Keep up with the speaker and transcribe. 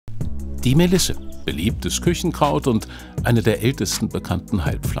Die Melisse, beliebtes Küchenkraut und eine der ältesten bekannten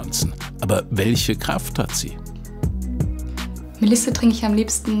Heilpflanzen. Aber welche Kraft hat sie? Melisse trinke ich am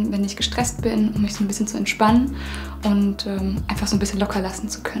liebsten, wenn ich gestresst bin, um mich so ein bisschen zu entspannen und einfach so ein bisschen locker lassen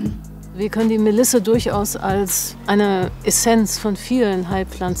zu können. Wir können die Melisse durchaus als eine Essenz von vielen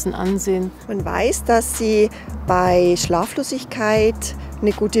Heilpflanzen ansehen. Man weiß, dass sie bei Schlaflosigkeit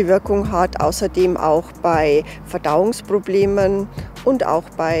eine gute Wirkung hat, außerdem auch bei Verdauungsproblemen und auch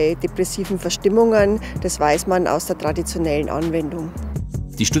bei depressiven Verstimmungen. Das weiß man aus der traditionellen Anwendung.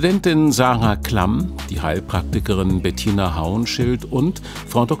 Die Studentin Sarah Klamm, die Heilpraktikerin Bettina Hauenschild und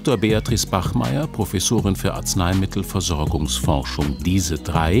Frau Dr. Beatrice Bachmeier, Professorin für Arzneimittelversorgungsforschung. Diese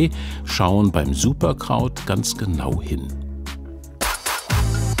drei schauen beim Superkraut ganz genau hin.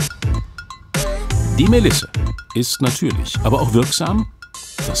 Die Melisse ist natürlich, aber auch wirksam.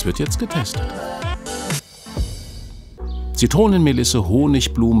 Das wird jetzt getestet. Zitronenmelisse,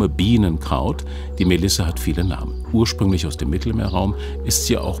 Honigblume, Bienenkraut. Die Melisse hat viele Namen. Ursprünglich aus dem Mittelmeerraum ist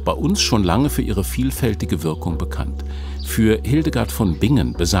sie auch bei uns schon lange für ihre vielfältige Wirkung bekannt. Für Hildegard von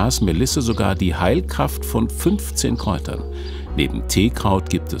Bingen besaß Melisse sogar die Heilkraft von 15 Kräutern. Neben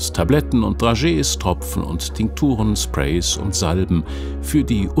Teekraut gibt es Tabletten und Dragees, Tropfen und Tinkturen, Sprays und Salben für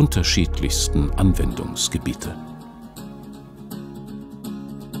die unterschiedlichsten Anwendungsgebiete.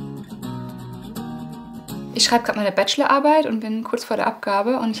 Ich schreibe gerade meine Bachelorarbeit und bin kurz vor der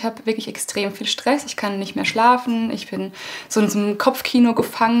Abgabe und ich habe wirklich extrem viel Stress. Ich kann nicht mehr schlafen, ich bin so in so einem Kopfkino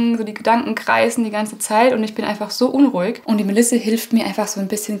gefangen, so die Gedanken kreisen die ganze Zeit und ich bin einfach so unruhig. Und die Melisse hilft mir einfach so ein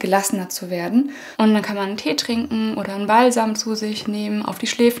bisschen gelassener zu werden. Und dann kann man einen Tee trinken oder einen Balsam zu sich nehmen, auf die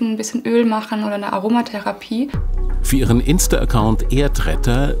Schläfen ein bisschen Öl machen oder eine Aromatherapie. Für ihren Insta-Account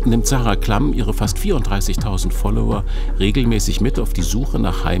Erdretter nimmt Sarah Klamm ihre fast 34.000 Follower regelmäßig mit auf die Suche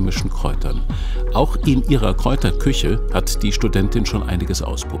nach heimischen Kräutern. Auch in ihrer Kräuterküche hat die Studentin schon einiges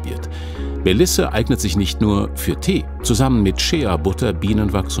ausprobiert. Melisse eignet sich nicht nur für Tee. Zusammen mit Shea-Butter,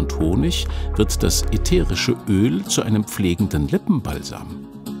 Bienenwachs und Honig wird das ätherische Öl zu einem pflegenden Lippenbalsam.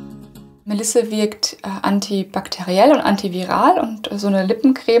 Melisse wirkt antibakteriell und antiviral und so eine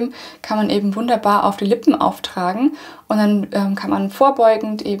Lippencreme kann man eben wunderbar auf die Lippen auftragen und dann kann man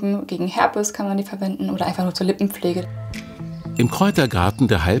vorbeugend eben gegen Herpes kann man die verwenden oder einfach nur zur Lippenpflege. Im Kräutergarten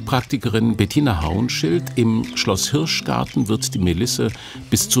der Heilpraktikerin Bettina Hauenschild im Schloss Hirschgarten wird die Melisse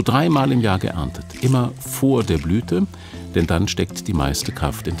bis zu 3-mal im Jahr geerntet. Immer vor der Blüte, denn dann steckt die meiste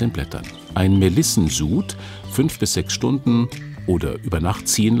Kraft in den Blättern. Ein Melissensud, 5 bis 6 Stunden oder über Nacht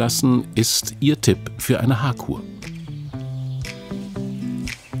ziehen lassen, ist ihr Tipp für eine Haarkur.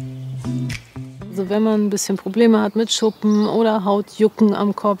 Also wenn man ein bisschen Probleme hat mit Schuppen oder Hautjucken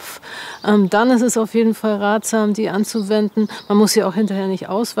am Kopf, dann ist es auf jeden Fall ratsam, die anzuwenden. Man muss sie auch hinterher nicht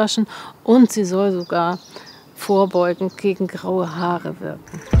auswaschen und sie soll sogar vorbeugend gegen graue Haare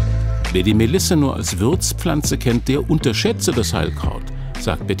wirken. Wer die Melisse nur als Würzpflanze kennt, der unterschätze das Heilkraut,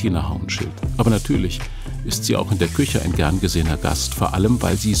 sagt Bettina Hauenschild. Aber natürlich ist sie auch in der Küche ein gern gesehener Gast, vor allem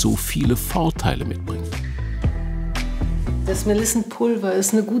weil sie so viele Vorteile mitbringt. Das Melissenpulver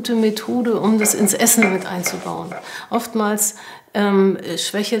ist eine gute Methode, um das ins Essen mit einzubauen. Oftmals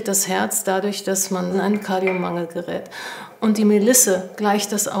schwächelt das Herz dadurch, dass man in einen Kaliummangel gerät. Und die Melisse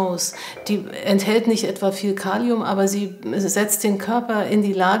gleicht das aus. Die enthält nicht etwa viel Kalium, aber sie setzt den Körper in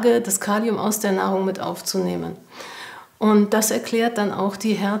die Lage, das Kalium aus der Nahrung mit aufzunehmen. Und das erklärt dann auch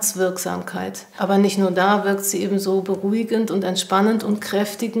die Herzwirksamkeit. Aber nicht nur da wirkt sie eben so beruhigend und entspannend und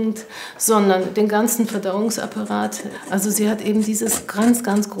kräftigend, sondern den ganzen Verdauungsapparat. Also sie hat eben dieses ganz,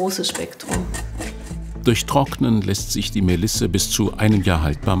 ganz große Spektrum. Durch Trocknen lässt sich die Melisse bis zu 1 Jahr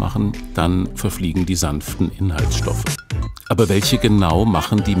haltbar machen, dann verfliegen die sanften Inhaltsstoffe. Aber welche genau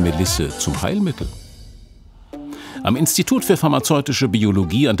machen die Melisse zum Heilmittel? Am Institut für pharmazeutische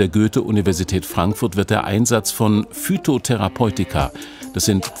Biologie an der Goethe-Universität Frankfurt wird der Einsatz von Phytotherapeutika, das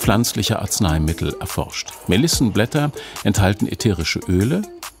sind pflanzliche Arzneimittel, erforscht. Melissenblätter enthalten ätherische Öle,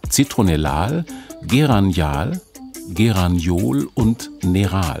 Zitronellal, Geranial, Geraniol und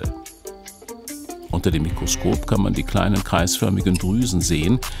Neral. Unter dem Mikroskop kann man die kleinen kreisförmigen Drüsen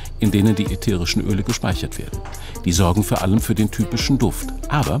sehen, in denen die ätherischen Öle gespeichert werden. Die sorgen vor allem für den typischen Duft.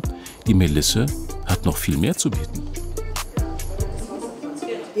 Aber die Melisse hat noch viel mehr zu bieten.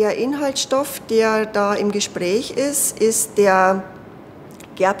 Der Inhaltsstoff, der da im Gespräch ist der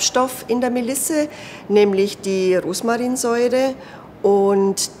Gerbstoff in der Melisse, nämlich die Rosmarinsäure.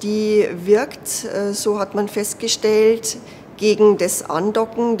 Und die wirkt, so hat man festgestellt, gegen das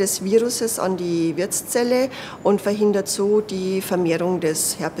Andocken des Viruses an die Wirtszelle und verhindert so die Vermehrung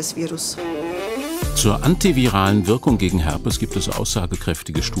des Herpesvirus. Zur antiviralen Wirkung gegen Herpes gibt es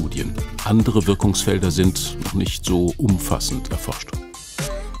aussagekräftige Studien. Andere Wirkungsfelder sind noch nicht so umfassend erforscht.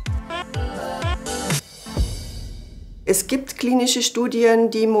 Es gibt klinische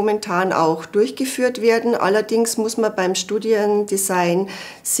Studien, die momentan auch durchgeführt werden. Allerdings muss man beim Studiendesign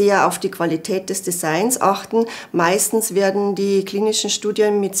sehr auf die Qualität des Designs achten. Meistens werden die klinischen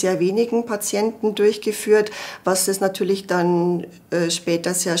Studien mit sehr wenigen Patienten durchgeführt, was es natürlich dann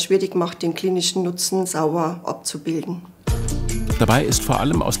später sehr schwierig macht, den klinischen Nutzen sauber abzubilden. Dabei ist vor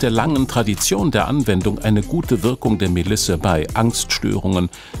allem aus der langen Tradition der Anwendung eine gute Wirkung der Melisse bei Angststörungen,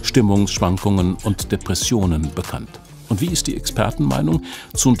 Stimmungsschwankungen und Depressionen bekannt. Und wie ist die Expertenmeinung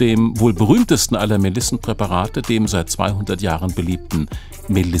zu dem wohl berühmtesten aller Melissenpräparate, dem seit 200 Jahren beliebten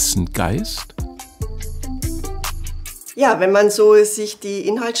Melissengeist? Ja, wenn man so sich die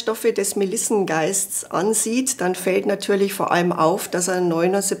Inhaltsstoffe des Melissengeists ansieht, dann fällt natürlich vor allem auf, dass er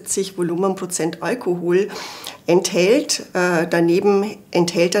 79 Volumenprozent Alkohol enthält. Daneben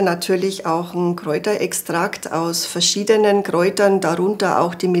enthält er natürlich auch einen Kräuterextrakt aus verschiedenen Kräutern, darunter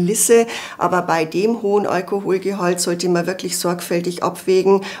auch die Melisse. Aber bei dem hohen Alkoholgehalt sollte man wirklich sorgfältig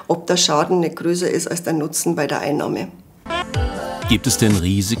abwägen, ob der Schaden nicht größer ist als der Nutzen bei der Einnahme. Gibt es denn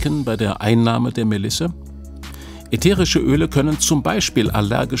Risiken bei der Einnahme der Melisse? Ätherische Öle können zum Beispiel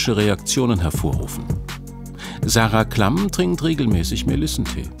allergische Reaktionen hervorrufen. Sarah Klamm trinkt regelmäßig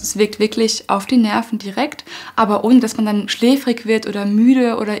Melissentee. Es wirkt wirklich auf die Nerven direkt, aber ohne dass man dann schläfrig wird oder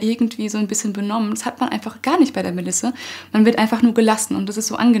müde oder irgendwie so ein bisschen benommen. Das hat man einfach gar nicht bei der Melisse. Man wird einfach nur gelassen und das ist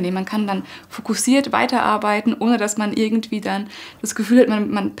so angenehm. Man kann dann fokussiert weiterarbeiten, ohne dass man irgendwie dann das Gefühl hat,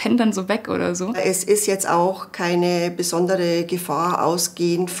 man pennt dann so weg oder so. Es ist jetzt auch keine besondere Gefahr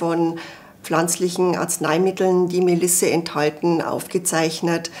ausgehend von pflanzlichen Arzneimitteln, die Melisse enthalten,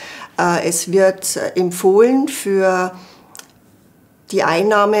 aufgezeichnet. Es wird empfohlen für die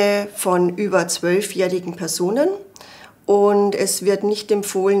Einnahme von über 12-jährigen Personen und es wird nicht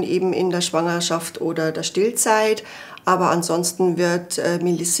empfohlen eben in der Schwangerschaft oder der Stillzeit, aber ansonsten wird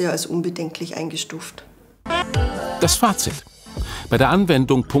Melisse als unbedenklich eingestuft. Das Fazit: Bei der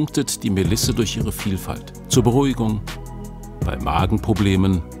Anwendung punktet die Melisse durch ihre Vielfalt. Zur Beruhigung, bei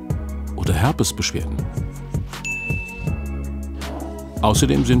Magenproblemen oder Herpesbeschwerden.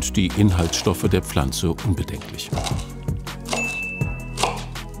 Außerdem sind die Inhaltsstoffe der Pflanze unbedenklich.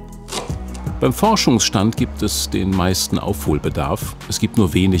 Beim Forschungsstand gibt es den meisten Aufholbedarf. Es gibt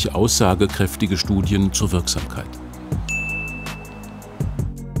nur wenig aussagekräftige Studien zur Wirksamkeit.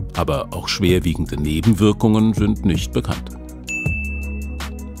 Aber auch schwerwiegende Nebenwirkungen sind nicht bekannt.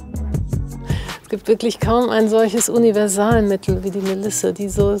 Es gibt wirklich kaum ein solches Universalmittel wie die Melisse, die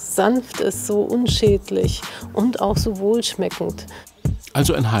so sanft ist, so unschädlich und auch so wohlschmeckend.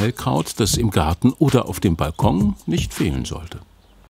 Also ein Heilkraut, das im Garten oder auf dem Balkon nicht fehlen sollte.